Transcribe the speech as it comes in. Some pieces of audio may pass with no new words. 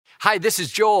Hi, this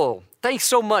is Joel. Thanks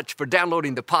so much for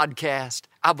downloading the podcast.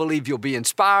 I believe you'll be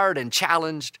inspired and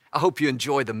challenged. I hope you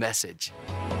enjoy the message.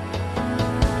 Well,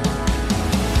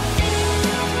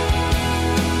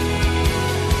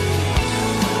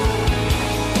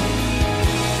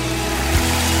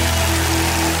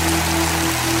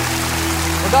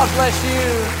 God bless you.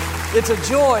 It's a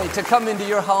joy to come into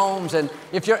your homes, and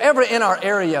if you're ever in our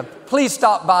area, please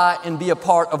stop by and be a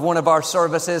part of one of our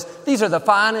services. These are the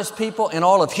finest people in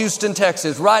all of Houston,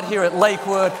 Texas, right here at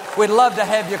Lakewood. We'd love to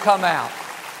have you come out.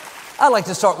 I'd like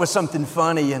to start with something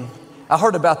funny, and I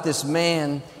heard about this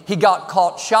man. He got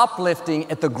caught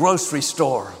shoplifting at the grocery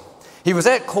store. He was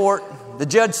at court. The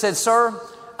judge said, "Sir,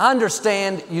 I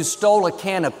understand you stole a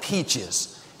can of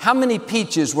peaches. How many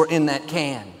peaches were in that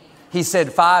can?" He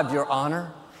said, "5, Your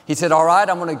Honor." He said, "All right,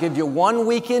 I'm going to give you 1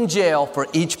 week in jail for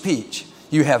each peach.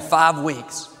 You have 5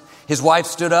 weeks. His wife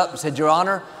stood up and said, "Your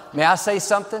Honor, may I say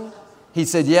something?" He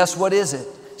said, "Yes, what is it?"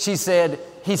 She said,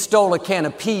 "He stole a can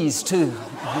of peas too."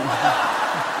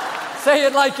 Say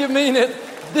it like you mean it.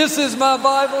 This is my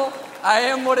Bible. I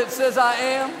am what it says I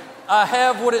am. I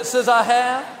have what it says I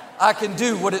have. I can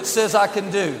do what it says I can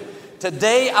do.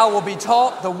 Today I will be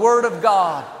taught the Word of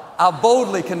God. I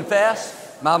boldly confess.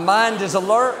 My mind is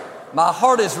alert. My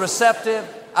heart is receptive.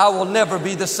 I will never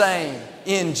be the same.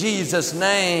 In Jesus'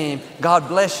 name, God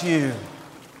bless you.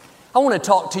 I want to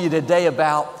talk to you today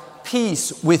about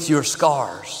peace with your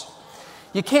scars.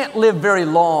 You can't live very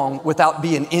long without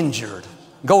being injured,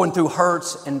 going through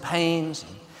hurts and pains.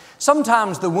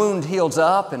 Sometimes the wound heals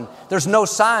up and there's no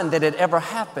sign that it ever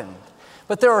happened.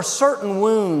 But there are certain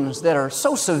wounds that are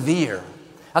so severe,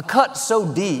 a cut so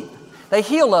deep, they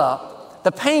heal up,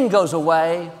 the pain goes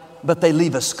away, but they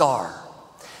leave a scar.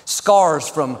 Scars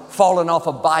from falling off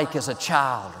a bike as a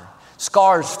child, or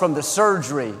scars from the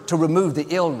surgery to remove the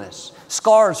illness,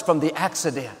 scars from the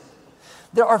accident.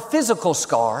 There are physical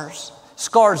scars,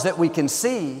 scars that we can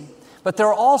see, but there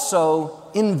are also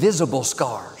invisible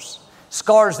scars,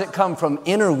 scars that come from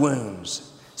inner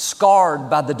wounds, scarred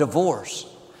by the divorce,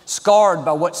 scarred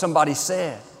by what somebody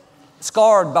said,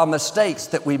 scarred by mistakes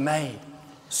that we made.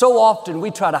 So often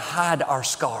we try to hide our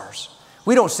scars.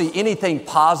 We don't see anything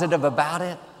positive about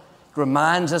it. It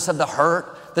reminds us of the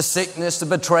hurt, the sickness, the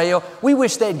betrayal. We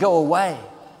wish they'd go away.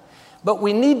 But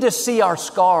we need to see our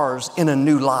scars in a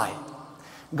new light.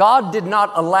 God did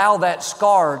not allow that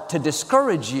scar to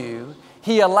discourage you.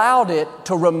 He allowed it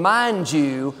to remind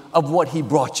you of what He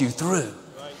brought you through.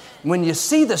 When you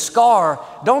see the scar,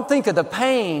 don't think of the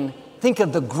pain, think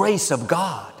of the grace of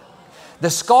God.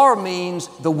 The scar means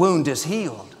the wound is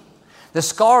healed. The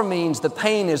scar means the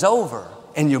pain is over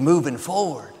and you're moving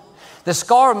forward. The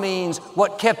scar means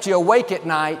what kept you awake at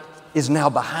night is now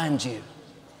behind you.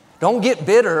 Don't get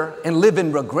bitter and live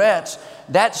in regrets.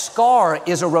 That scar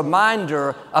is a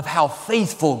reminder of how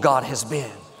faithful God has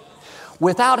been.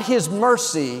 Without His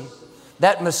mercy,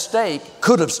 that mistake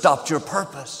could have stopped your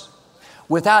purpose.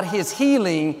 Without His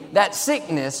healing, that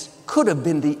sickness could have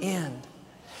been the end.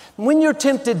 When you're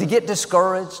tempted to get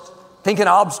discouraged, think an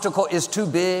obstacle is too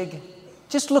big,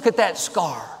 just look at that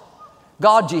scar.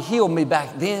 God, you healed me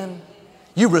back then.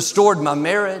 You restored my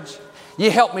marriage.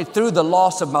 You helped me through the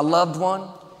loss of my loved one.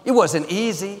 It wasn't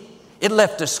easy. It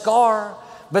left a scar.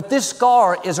 But this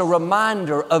scar is a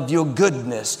reminder of your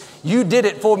goodness. You did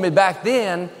it for me back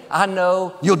then. I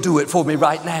know you'll do it for me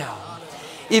right now.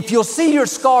 If you'll see your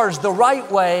scars the right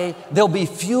way, they'll be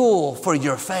fuel for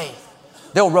your faith.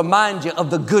 They'll remind you of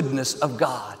the goodness of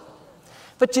God.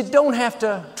 But you don't have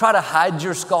to try to hide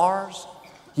your scars.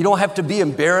 You don't have to be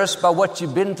embarrassed by what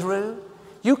you've been through.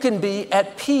 You can be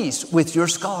at peace with your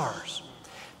scars.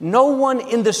 No one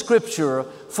in the Scripture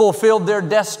fulfilled their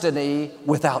destiny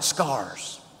without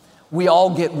scars. We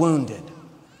all get wounded.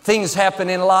 Things happen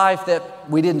in life that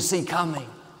we didn't see coming.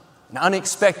 An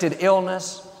unexpected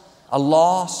illness, a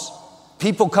loss,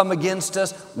 people come against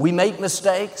us, we make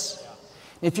mistakes.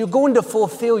 If you're going to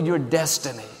fulfill your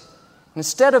destiny,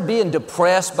 instead of being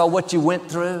depressed by what you went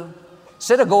through,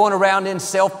 instead of going around in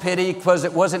self-pity because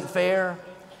it wasn't fair,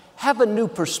 have a new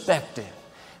perspective.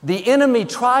 The enemy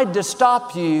tried to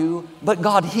stop you, but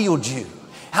God healed you.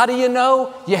 How do you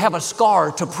know? You have a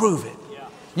scar to prove it.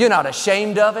 You're not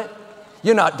ashamed of it.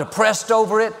 You're not depressed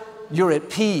over it. You're at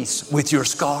peace with your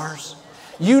scars.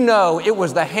 You know it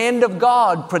was the hand of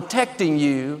God protecting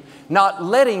you, not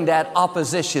letting that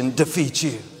opposition defeat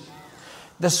you.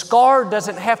 The scar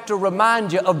doesn't have to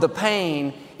remind you of the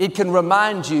pain. It can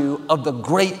remind you of the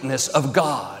greatness of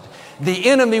God. The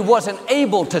enemy wasn't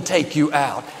able to take you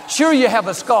out. Sure, you have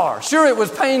a scar. Sure, it was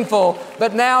painful,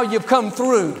 but now you've come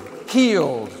through,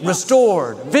 healed,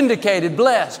 restored, vindicated,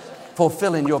 blessed,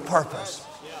 fulfilling your purpose.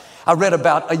 I read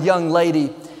about a young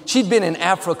lady. She'd been in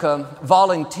Africa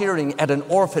volunteering at an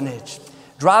orphanage.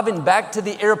 Driving back to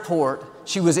the airport,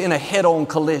 she was in a head-on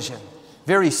collision.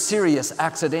 Very serious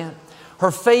accident.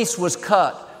 Her face was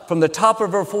cut from the top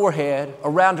of her forehead,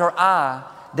 around her eye,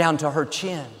 down to her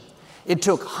chin. It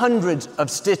took hundreds of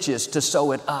stitches to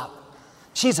sew it up.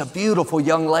 She's a beautiful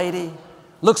young lady,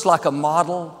 looks like a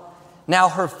model. Now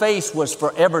her face was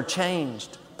forever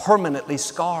changed, permanently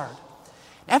scarred.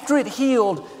 After it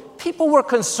healed, people were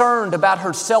concerned about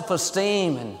her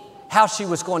self-esteem and how she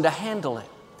was going to handle it.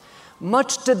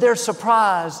 Much to their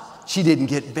surprise, she didn't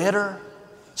get bitter.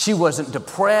 She wasn't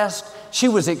depressed. She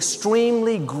was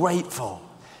extremely grateful.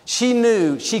 She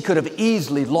knew she could have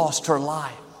easily lost her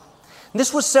life.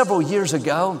 This was several years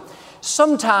ago.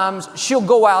 Sometimes she'll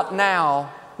go out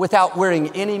now without wearing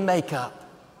any makeup.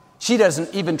 She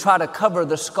doesn't even try to cover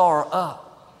the scar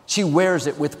up. She wears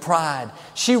it with pride.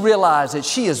 She realizes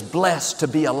she is blessed to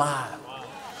be alive.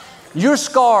 Your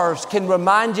scars can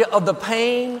remind you of the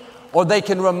pain, or they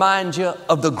can remind you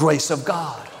of the grace of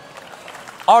God.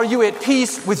 Are you at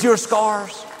peace with your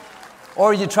scars,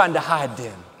 or are you trying to hide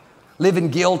them? Living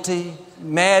guilty,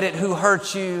 mad at who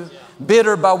hurt you,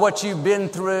 bitter by what you've been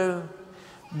through.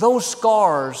 Those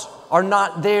scars are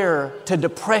not there to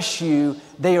depress you.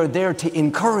 They are there to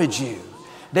encourage you.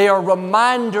 They are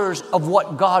reminders of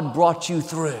what God brought you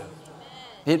through.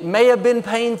 It may have been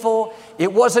painful.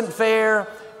 It wasn't fair.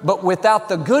 But without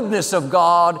the goodness of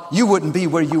God, you wouldn't be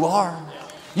where you are.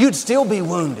 You'd still be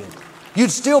wounded.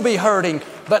 You'd still be hurting.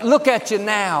 But look at you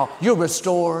now. You're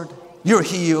restored. You're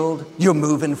healed. You're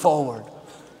moving forward.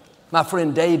 My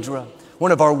friend Deidre,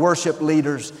 one of our worship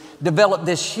leaders, developed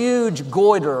this huge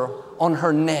goiter on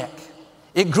her neck.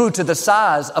 It grew to the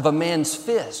size of a man's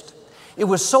fist. It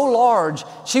was so large,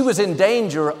 she was in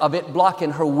danger of it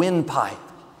blocking her windpipe.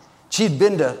 She'd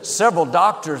been to several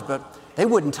doctors, but they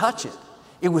wouldn't touch it.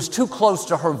 It was too close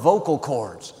to her vocal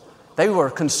cords. They were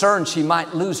concerned she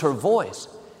might lose her voice.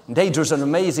 And Deidre's an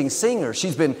amazing singer.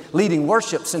 She's been leading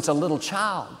worship since a little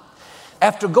child.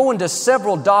 After going to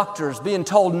several doctors, being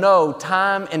told no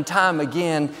time and time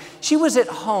again, she was at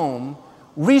home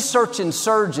researching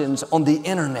surgeons on the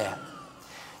internet.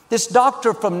 This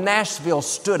doctor from Nashville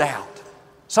stood out.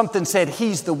 Something said,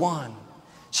 he's the one.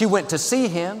 She went to see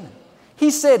him. He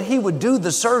said he would do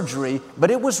the surgery, but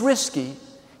it was risky.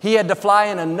 He had to fly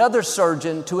in another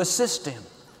surgeon to assist him.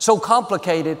 So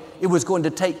complicated, it was going to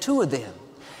take two of them.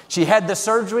 She had the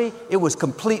surgery. It was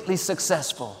completely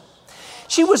successful.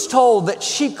 She was told that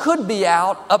she could be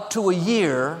out up to a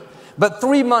year, but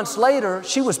 3 months later,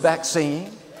 she was back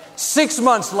singing. 6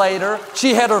 months later,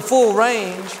 she had her full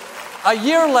range. A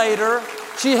year later,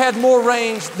 she had more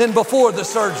range than before the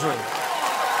surgery.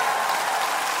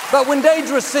 But when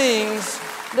Deidre sings,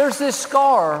 there's this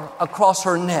scar across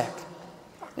her neck.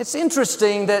 It's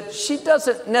interesting that she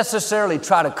doesn't necessarily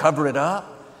try to cover it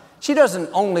up. She doesn't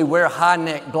only wear high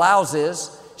neck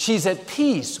blouses. She's at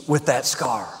peace with that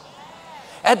scar.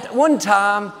 At one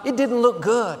time, it didn't look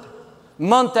good.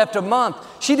 Month after month,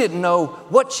 she didn't know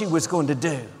what she was going to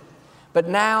do. But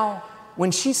now,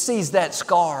 when she sees that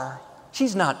scar,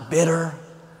 she's not bitter.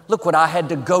 Look what I had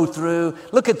to go through.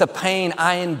 Look at the pain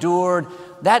I endured.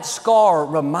 That scar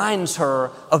reminds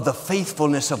her of the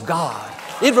faithfulness of God.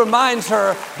 It reminds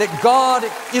her that God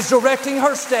is directing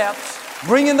her steps,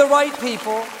 bringing the right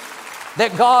people,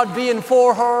 that God being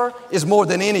for her is more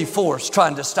than any force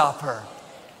trying to stop her.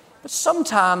 But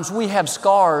sometimes we have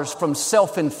scars from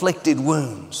self-inflicted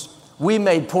wounds. We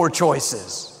made poor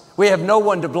choices. We have no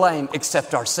one to blame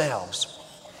except ourselves.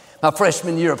 My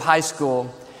freshman year of high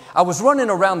school, I was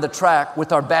running around the track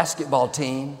with our basketball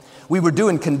team. We were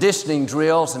doing conditioning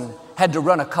drills and had to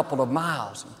run a couple of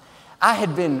miles. I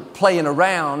had been playing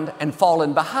around and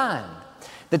fallen behind.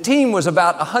 The team was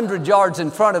about 100 yards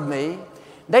in front of me.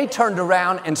 They turned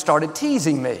around and started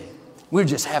teasing me. We were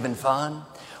just having fun.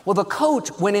 Well, the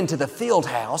coach went into the field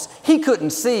house. He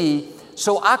couldn't see,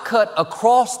 so I cut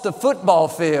across the football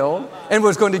field and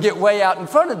was going to get way out in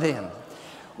front of them.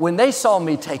 When they saw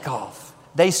me take off,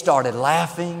 they started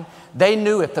laughing. They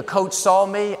knew if the coach saw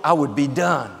me, I would be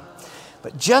done.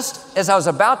 But just as I was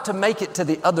about to make it to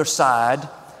the other side,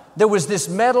 there was this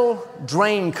metal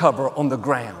drain cover on the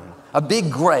ground, a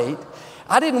big grate.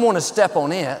 I didn't want to step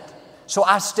on it, so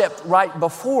I stepped right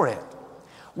before it.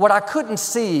 What I couldn't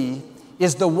see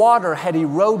is the water had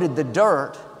eroded the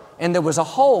dirt, and there was a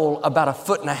hole about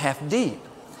 1.5 feet deep.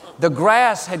 The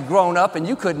grass had grown up, and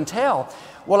you couldn't tell.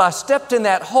 Well, I stepped in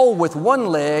that hole with one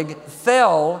leg,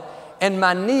 fell, and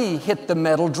my knee hit the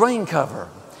metal drain cover.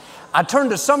 I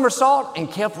turned a somersault and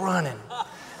kept running.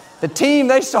 The team,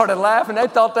 they started laughing. They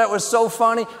thought that was so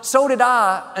funny. So did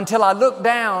I, until I looked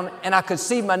down and I could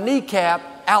see my kneecap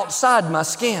outside my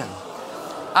skin.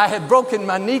 I had broken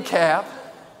my kneecap,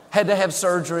 had to have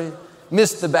surgery,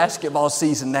 missed the basketball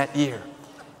season that year.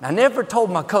 And I never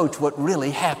told my coach what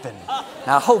really happened.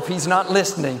 Now, I hope he's not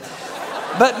listening.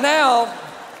 But now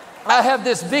I have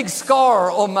this big scar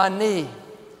on my knee.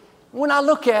 When I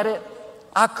look at it,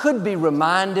 I could be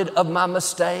reminded of my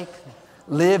mistake,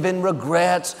 live in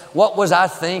regrets. What was I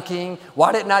thinking?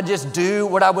 Why didn't I just do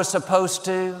what I was supposed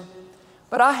to?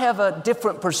 But I have a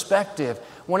different perspective.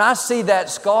 When I see that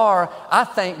scar, I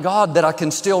thank God that I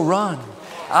can still run.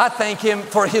 I thank Him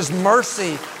for His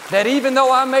mercy, that even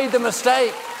though I made the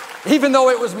mistake, even though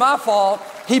it was my fault,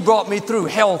 He brought me through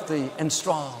healthy and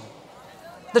strong.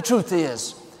 The truth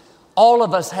is, all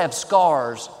of us have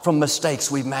scars from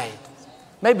mistakes we've made.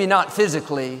 Maybe not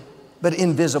physically, but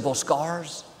invisible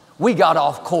scars. We got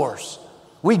off course.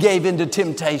 We gave into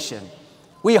temptation.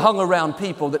 We hung around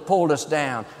people that pulled us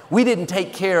down. We didn't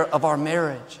take care of our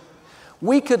marriage.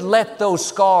 We could let those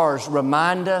scars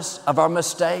remind us of our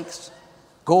mistakes,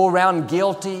 go around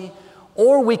guilty,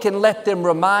 or we can let them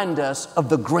remind us of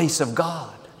the grace of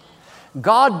God.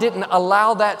 God didn't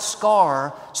allow that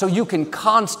scar so you can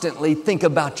constantly think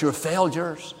about your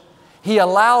failures. He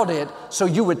allowed it so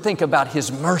you would think about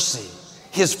His mercy,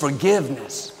 His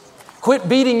forgiveness. Quit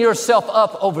beating yourself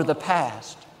up over the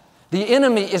past. The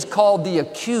enemy is called the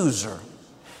accuser.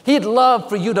 He'd love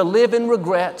for you to live in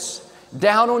regrets,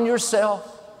 down on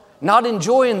yourself, not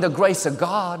enjoying the grace of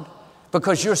God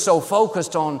because you're so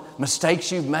focused on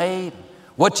mistakes you've made,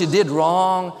 what you did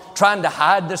wrong, trying to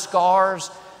hide the scars.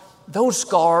 Those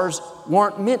scars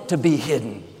weren't meant to be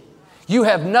hidden. You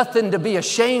have nothing to be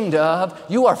ashamed of.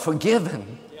 You are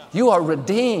forgiven. You are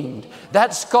redeemed.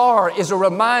 That scar is a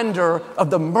reminder of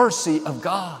the mercy of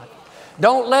God.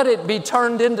 Don't let it be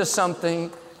turned into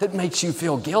something that makes you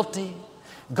feel guilty.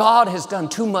 God has done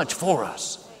too much for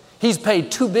us. He's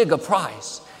paid too big a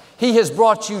price. He has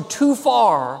brought you too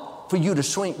far for you to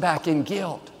shrink back in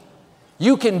guilt.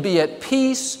 You can be at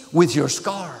peace with your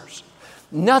scars.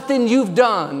 Nothing you've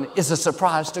done is a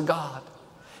surprise to God.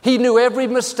 He knew every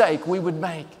mistake we would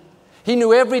make. He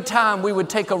knew every time we would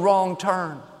take a wrong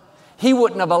turn. He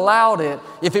wouldn't have allowed it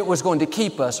if it was going to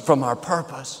keep us from our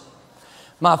purpose.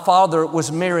 My father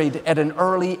was married at an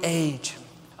early age.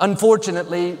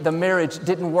 Unfortunately, the marriage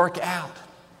didn't work out.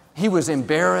 He was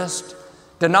embarrassed.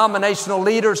 Denominational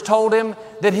leaders told him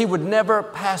that he would never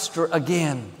pastor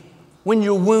again. When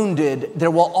you're wounded,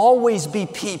 there will always be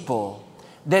people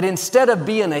that instead of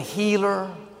being a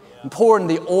healer, pouring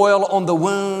the oil on the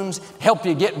wounds, help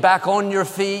you get back on your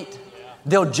feet,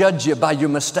 they'll judge you by your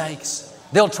mistakes.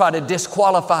 They'll try to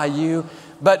disqualify you,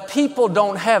 but people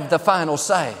don't have the final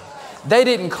say. They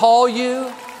didn't call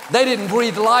you. They didn't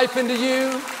breathe life into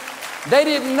you. They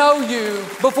didn't know you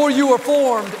before you were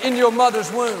formed in your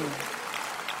mother's womb.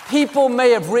 People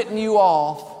may have written you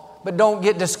off, but don't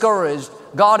get discouraged.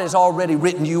 God has already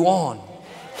written you on.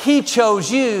 He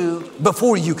chose you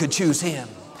before you could choose Him.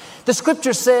 The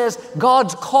scripture says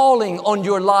God's calling on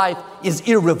your life is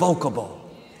irrevocable.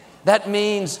 That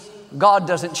means God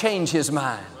doesn't change His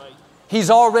mind. He's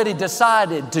already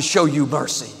decided to show you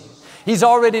mercy. He's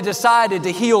already decided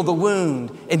to heal the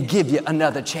wound and give you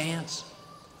another chance.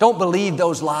 Don't believe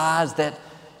those lies that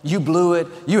you blew it,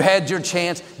 you had your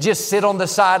chance, just sit on the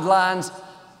sidelines.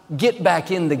 Get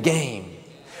back in the game.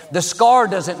 The scar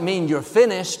doesn't mean you're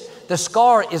finished. The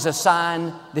scar is a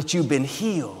sign that you've been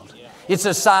healed. It's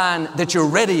a sign that you're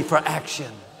ready for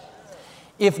action.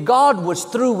 If God was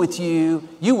through with you,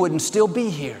 you wouldn't still be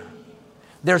here.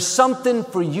 There's something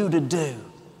for you to do.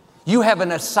 You have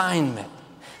an assignment.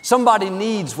 Somebody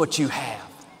needs what you have.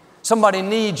 Somebody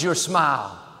needs your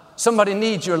smile. Somebody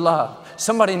needs your love.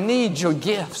 Somebody needs your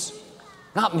gifts.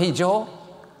 Not me, Joel.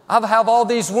 I have all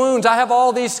these wounds. I have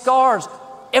all these scars.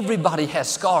 Everybody has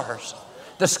scars.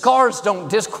 The scars don't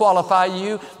disqualify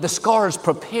you. The scars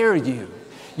prepare you.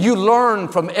 You learn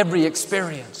from every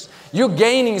experience. You're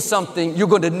gaining something you're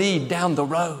going to need down the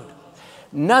road.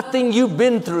 Nothing you've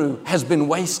been through has been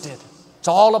wasted. It's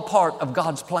all a part of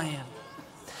God's plan.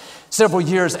 Several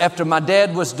years after my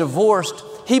dad was divorced,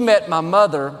 he met my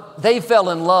mother. They fell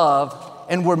in love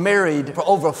and were married for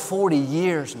over 40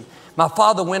 years. And my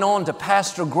father went on to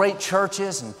pastor great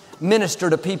churches and minister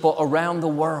to people around the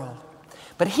world.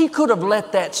 But he could have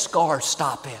let that scar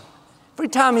stop him. Every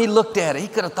time he looked at it, he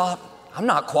could have thought, I'm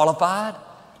not qualified.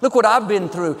 Look what I've been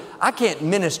through. I can't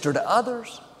minister to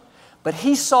others. But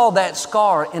he saw that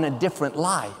scar in a different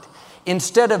light.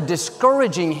 Instead of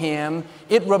discouraging him,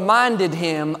 it reminded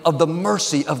him of the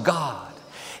mercy of God.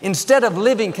 Instead of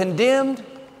living condemned,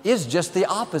 is just the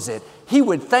opposite. He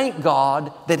would thank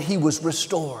God that he was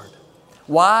restored.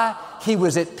 Why? He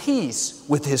was at peace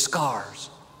with his scars.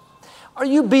 Are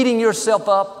you beating yourself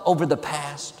up over the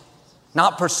past?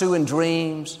 Not pursuing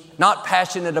dreams? Not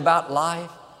passionate about life?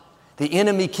 The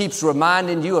enemy keeps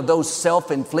reminding you of those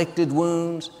self-inflicted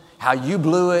wounds, how you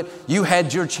blew it, you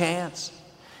had your chance.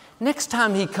 Next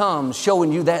time he comes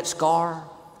showing you that scar,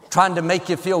 trying to make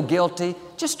you feel guilty,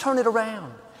 just turn it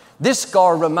around. This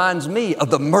scar reminds me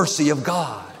of the mercy of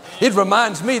God. It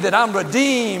reminds me that I'm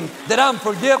redeemed, that I'm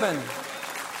forgiven.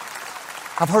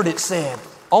 I've heard it said,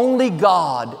 only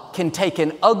God can take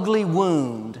an ugly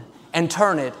wound and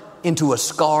turn it into a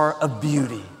scar of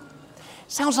beauty.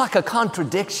 Sounds like a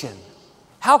contradiction.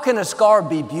 How can a scar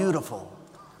be beautiful?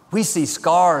 We see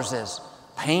scars as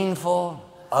painful,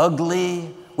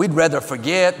 ugly. We'd rather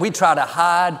forget. We try to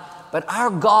hide. But our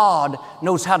God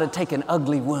knows how to take an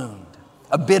ugly wound,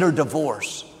 a bitter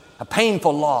divorce, a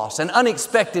painful loss, an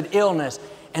unexpected illness,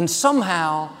 and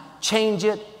somehow change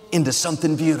it into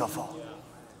something beautiful.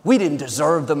 We didn't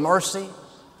deserve the mercy.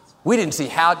 We didn't see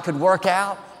how it could work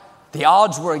out. The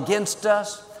odds were against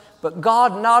us. But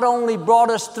God not only brought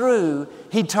us through,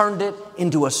 he turned it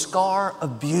into a scar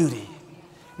of beauty.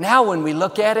 Now when we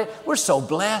look at it, we're so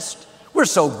blessed. We're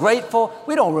so grateful.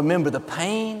 We don't remember the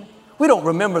pain. We don't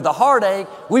remember the heartache.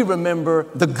 We remember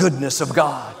the goodness of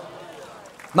God.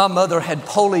 My mother had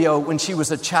polio when she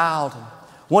was a child.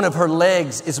 One of her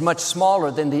legs is much smaller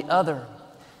than the other.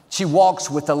 She walks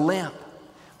with a limp.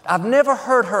 I've never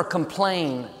heard her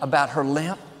complain about her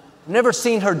limp. Never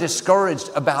seen her discouraged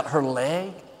about her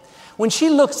leg. When she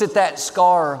looks at that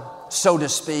scar, so to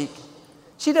speak,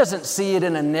 she doesn't see it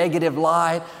in a negative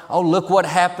light. Oh, look what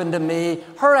happened to me.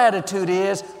 Her attitude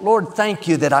is, Lord, thank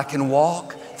you that I can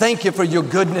walk. Thank you for your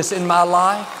goodness in my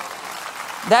life.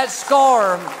 That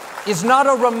scar is not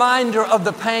a reminder of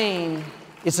the pain.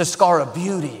 It's a scar of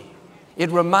beauty. It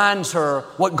reminds her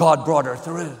what God brought her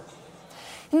through.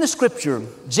 In the scripture,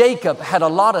 Jacob had a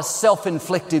lot of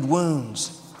self-inflicted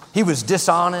wounds. He was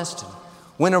dishonest,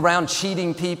 went around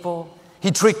cheating people.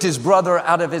 He tricked his brother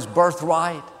out of his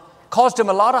birthright, caused him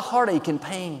a lot of heartache and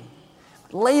pain.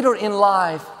 Later in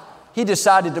life, he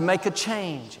decided to make a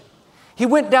change. He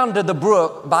went down to the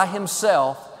brook by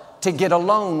himself to get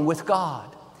alone with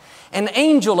God. An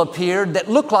angel appeared that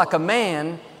looked like a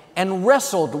man and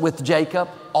wrestled with Jacob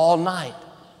all night.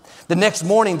 The next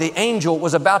morning, the angel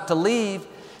was about to leave.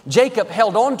 Jacob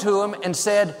held on to him and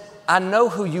said, I know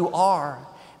who you are.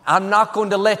 I'm not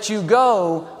going to let you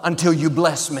go until you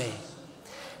bless me.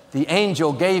 The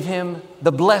angel gave him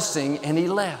the blessing and he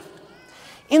left.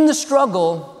 In the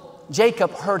struggle,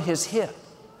 Jacob hurt his hip.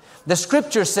 The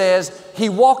scripture says he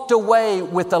walked away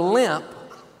with a limp,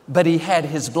 but he had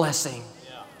his blessing.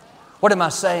 What am I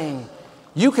saying?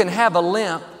 You can have a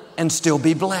limp and still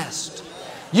be blessed.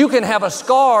 You can have a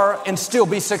scar and still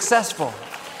be successful.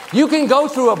 You can go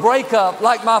through a breakup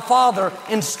like my father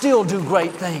and still do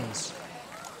great things.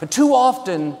 But too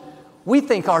often, we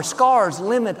think our scars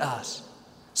limit us.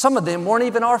 Some of them weren't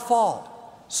even our fault.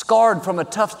 Scarred from a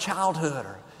tough childhood,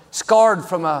 or scarred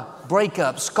from a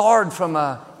breakup, scarred from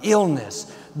an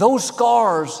illness. Those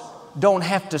scars don't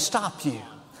have to stop you.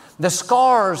 The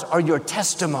scars are your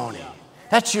testimony.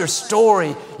 That's your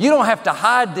story. You don't have to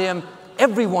hide them.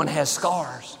 Everyone has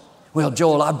scars. Well,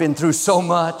 Joel, I've been through so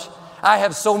much. I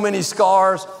have so many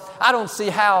scars. I don't see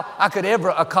how I could ever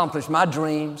accomplish my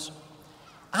dreams.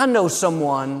 I know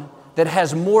someone that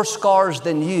has more scars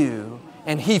than you,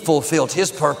 and he fulfilled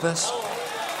his purpose.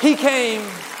 He came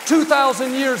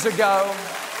 2,000 years ago.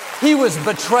 He was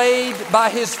betrayed by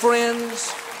his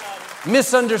friends,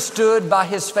 misunderstood by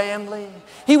his family.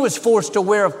 He was forced to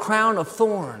wear a crown of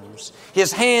thorns.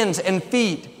 His hands and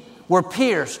feet were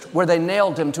pierced where they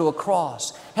nailed him to a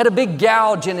cross. Had a big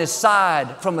gouge in his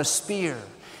side from a spear.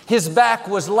 His back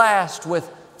was lashed with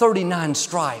 39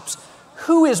 stripes.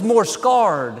 Who is more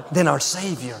scarred than our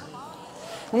Savior?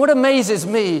 And what amazes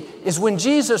me is when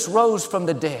Jesus rose from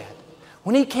the dead,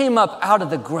 when he came up out of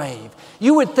the grave,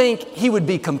 you would think he would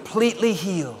be completely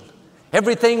healed,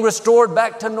 everything restored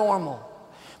back to normal.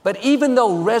 But even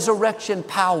though resurrection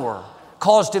power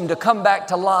caused him to come back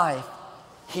to life,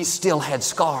 he still had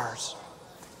scars.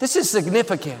 This is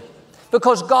significant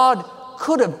because God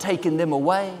could have taken them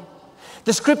away.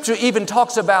 The scripture even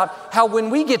talks about how when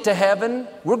we get to heaven,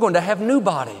 we're going to have new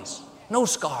bodies, no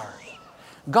scars.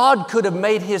 God could have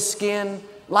made his skin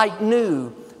like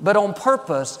new, but on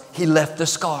purpose, he left the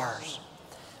scars.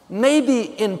 Maybe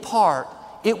in part,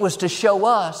 it was to show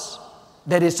us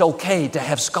that it's okay to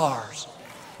have scars.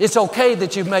 It's okay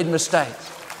that you've made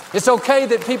mistakes. It's okay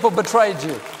that people betrayed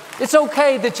you. It's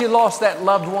okay that you lost that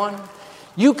loved one.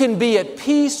 You can be at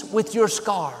peace with your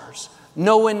scars,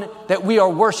 knowing that we are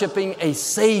worshiping a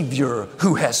Savior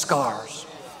who has scars.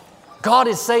 God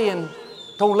is saying,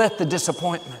 don't let the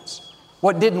disappointments,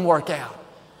 what didn't work out,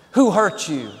 who hurt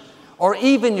you, or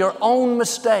even your own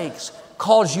mistakes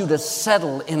cause you to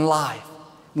settle in life,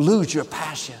 lose your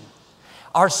passion.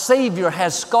 Our Savior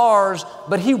has scars,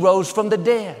 but He rose from the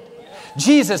dead.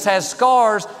 Jesus has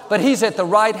scars, but He's at the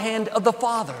right hand of the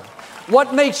Father.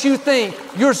 What makes you think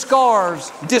your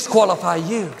scars disqualify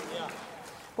you?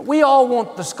 But we all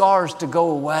want the scars to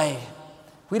go away.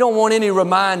 We don't want any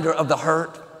reminder of the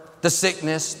hurt, the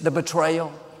sickness, the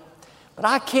betrayal. But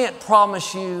I can't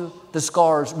promise you the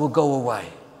scars will go away.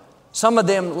 Some of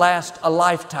them last a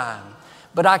lifetime.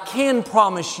 But I can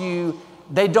promise you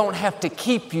they don't have to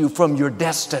keep you from your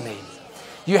destiny.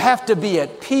 You have to be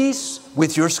at peace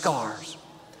with your scars.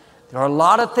 There are a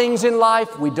lot of things in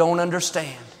life we don't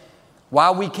understand.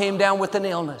 Why we came down with an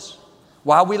illness,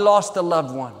 why we lost a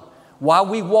loved one, why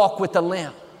we walk with a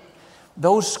limp.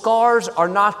 Those scars are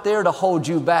not there to hold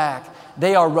you back.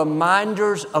 They are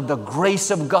reminders of the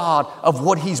grace of God, of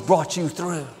what He's brought you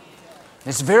through.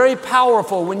 It's very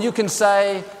powerful when you can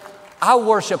say, I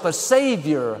worship a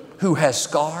Savior who has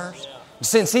scars.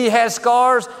 Since He has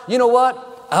scars, you know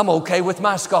what? I'm okay with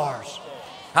my scars.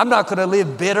 I'm not going to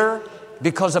live bitter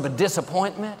because of a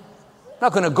disappointment. I'm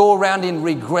not going to go around in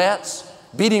regrets,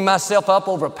 beating myself up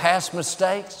over past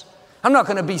mistakes. I'm not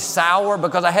going to be sour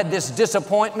because I had this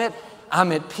disappointment.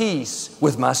 I'm at peace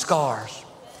with my scars.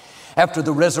 After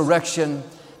the resurrection,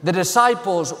 the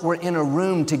disciples were in a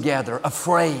room together,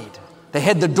 afraid. They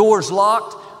had the doors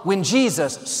locked when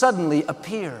Jesus suddenly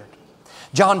appeared.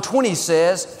 John 20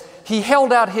 says, He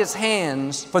held out His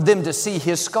hands for them to see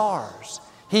His scars.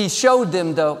 He showed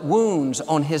them the wounds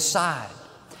on His side.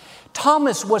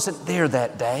 Thomas wasn't there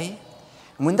that day.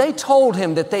 And when they told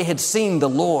him that they had seen the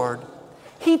Lord,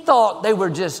 he thought they were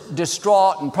just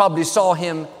distraught and probably saw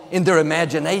Him in their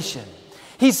imagination.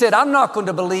 He said, I'm not going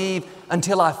to believe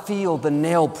until I feel the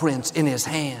nail prints in His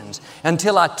hands,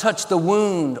 until I touch the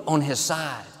wound on His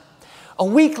side. A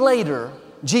week later,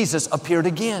 Jesus appeared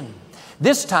again.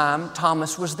 This time,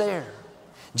 Thomas was there.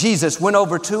 Jesus went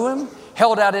over to him,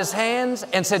 held out His hands,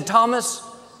 and said, Thomas,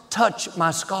 touch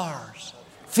my scars.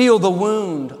 Feel the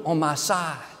wound on my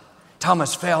side.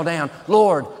 Thomas fell down.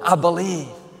 Lord, I believe.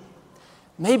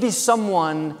 Maybe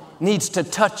someone needs to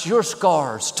touch your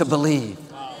scars to believe.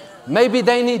 Maybe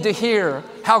they need to hear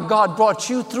how God brought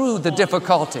you through the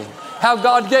difficulty, how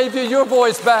God gave you your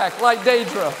voice back like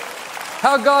Deidre,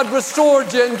 how God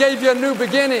restored you and gave you a new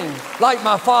beginning like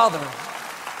my father.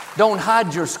 Don't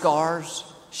hide your scars.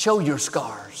 Show your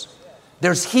scars.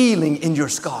 There's healing in your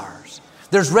scars.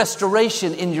 There's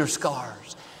restoration in your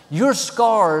scars. Your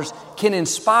scars can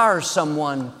inspire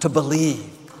someone to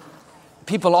believe.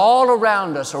 People all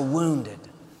around us are wounded.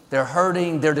 They're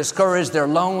hurting, they're discouraged, they're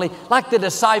lonely. Like the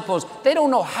disciples, they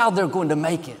don't know how they're going to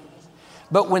make it.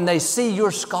 But when they see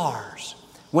your scars,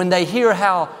 when they hear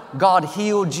how God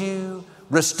healed you,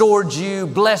 restored you,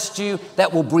 blessed you,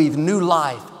 that will breathe new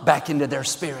life back into their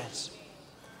spirits.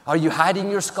 Are you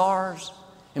hiding your scars?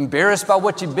 Embarrassed by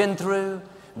what you've been through?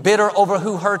 Bitter over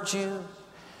who hurt you?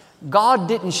 God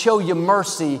didn't show you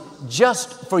mercy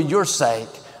just for your sake.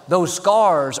 Those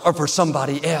scars are for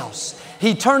somebody else.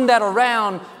 He turned that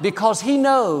around because He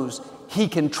knows He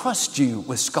can trust you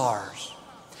with scars.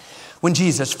 When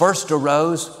Jesus first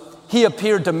arose, He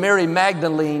appeared to Mary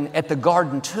Magdalene at the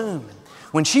garden tomb.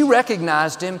 When she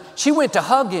recognized Him, she went to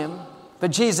hug Him, but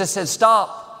Jesus said,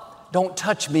 stop, don't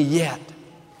touch me yet.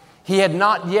 He had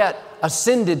not yet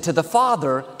ascended to the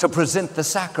Father to present the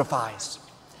sacrifice.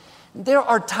 There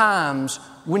are times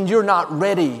when you're not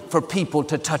ready for people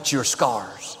to touch your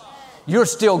scars. You're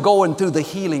still going through the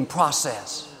healing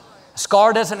process. A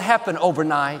scar doesn't happen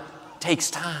overnight. It takes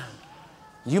time.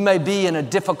 You may be in a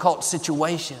difficult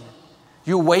situation.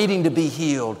 You're waiting to be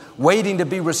healed, waiting to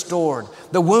be restored.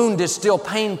 The wound is still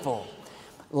painful.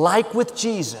 Like with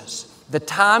Jesus, the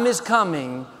time is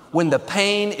coming when the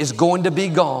pain is going to be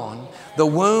gone. The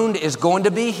wound is going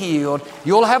to be healed.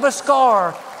 You'll have a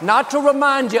scar, not to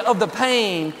remind you of the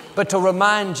pain, but to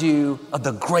remind you of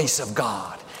the grace of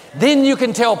God. Then you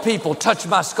can tell people, touch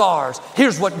my scars.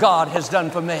 Here's what God has done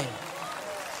for me.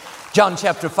 John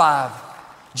chapter 5.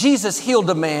 Jesus healed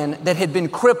a man that had been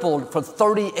crippled for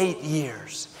 38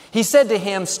 years. He said to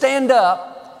him, stand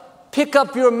up, pick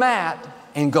up your mat,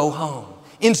 and go home.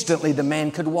 Instantly the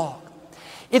man could walk.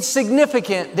 It's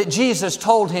significant that Jesus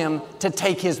told him to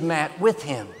take his mat with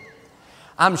him.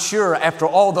 I'm sure after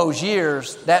all those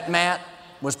years, that mat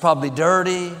was probably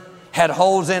dirty, had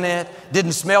holes in it,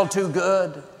 didn't smell too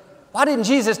good. Why didn't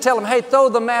Jesus tell him, hey, throw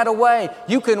the mat away.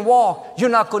 You can walk. You're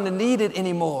not going to need it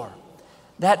anymore.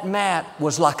 That mat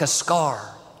was like a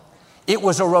scar. It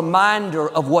was a reminder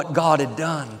of what God had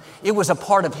done. It was a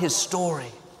part of his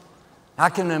story. I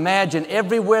can imagine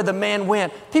everywhere the man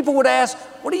went, people would ask,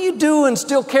 what are you doing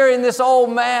still carrying this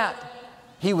old mat?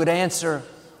 He would answer,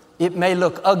 it may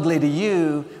look ugly to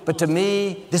you, but to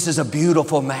me, this is a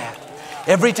beautiful mat.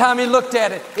 Every time he looked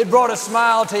at it, it brought a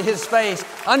smile to his face.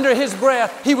 Under his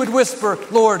breath, he would whisper,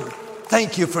 Lord,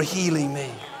 thank you for healing me.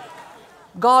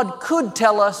 God could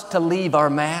tell us to leave our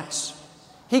mats.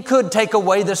 He could take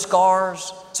away the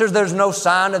scars so there's no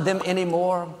sign of them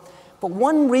anymore. But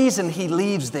one reason he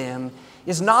leaves them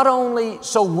is not only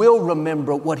so we'll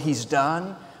remember what he's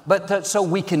done, but so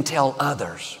we can tell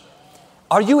others.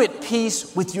 Are you at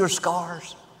peace with your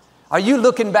scars? Are you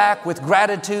looking back with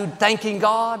gratitude, thanking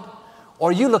God? Or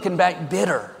are you looking back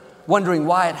bitter, wondering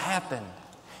why it happened?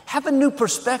 Have a new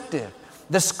perspective.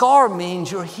 The scar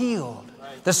means you're healed.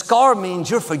 The scar means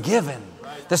you're forgiven.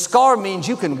 The scar means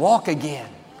you can walk again.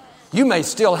 You may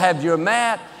still have your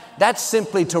mat. That's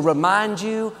simply to remind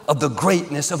you of the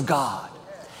greatness of God.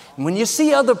 And when you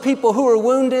see other people who are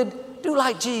wounded, do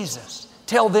like Jesus.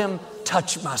 Tell them,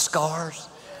 touch my scars.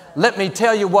 Let me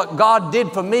tell you what God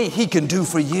did for me, He can do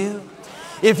for you.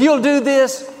 If you'll do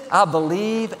this, I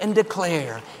believe and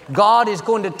declare God is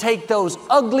going to take those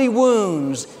ugly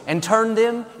wounds and turn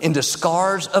them into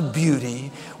scars of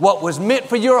beauty. What was meant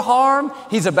for your harm,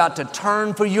 He's about to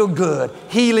turn for your good.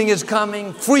 Healing is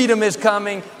coming, freedom is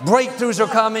coming, breakthroughs are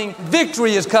coming,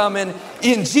 victory is coming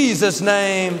in Jesus'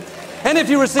 name. And if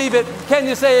you receive it, can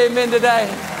you say amen today?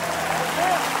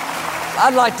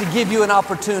 I'd like to give you an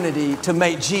opportunity to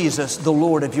make Jesus the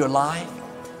Lord of your life.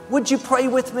 Would you pray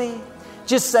with me?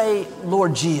 Just say,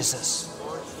 Lord Jesus,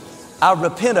 I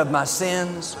repent of my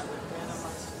sins.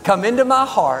 Come into my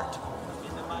heart.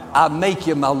 I make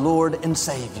you my Lord and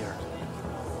Savior.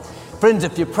 Friends,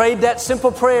 if you prayed that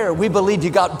simple prayer, we believe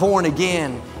you got born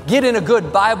again. Get in a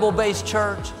good Bible-based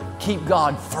church. Keep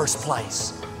God first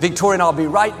place. Victoria and I'll be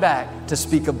right back to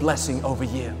speak a blessing over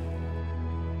you.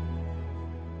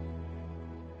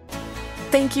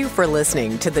 Thank you for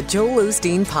listening to the Joel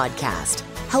Osteen Podcast.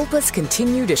 Help us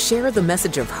continue to share the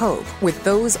message of hope with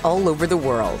those all over the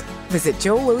world. Visit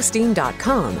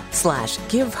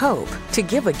joelosteen.com/give hope to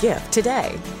give a gift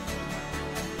today.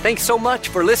 Thanks so much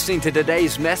for listening to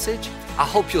today's message. I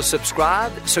hope you'll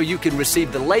subscribe so you can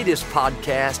receive the latest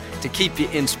podcast to keep you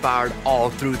inspired all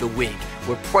through the week.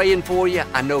 We're praying for you.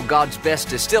 I know God's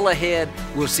best is still ahead.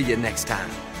 We'll see you next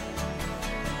time.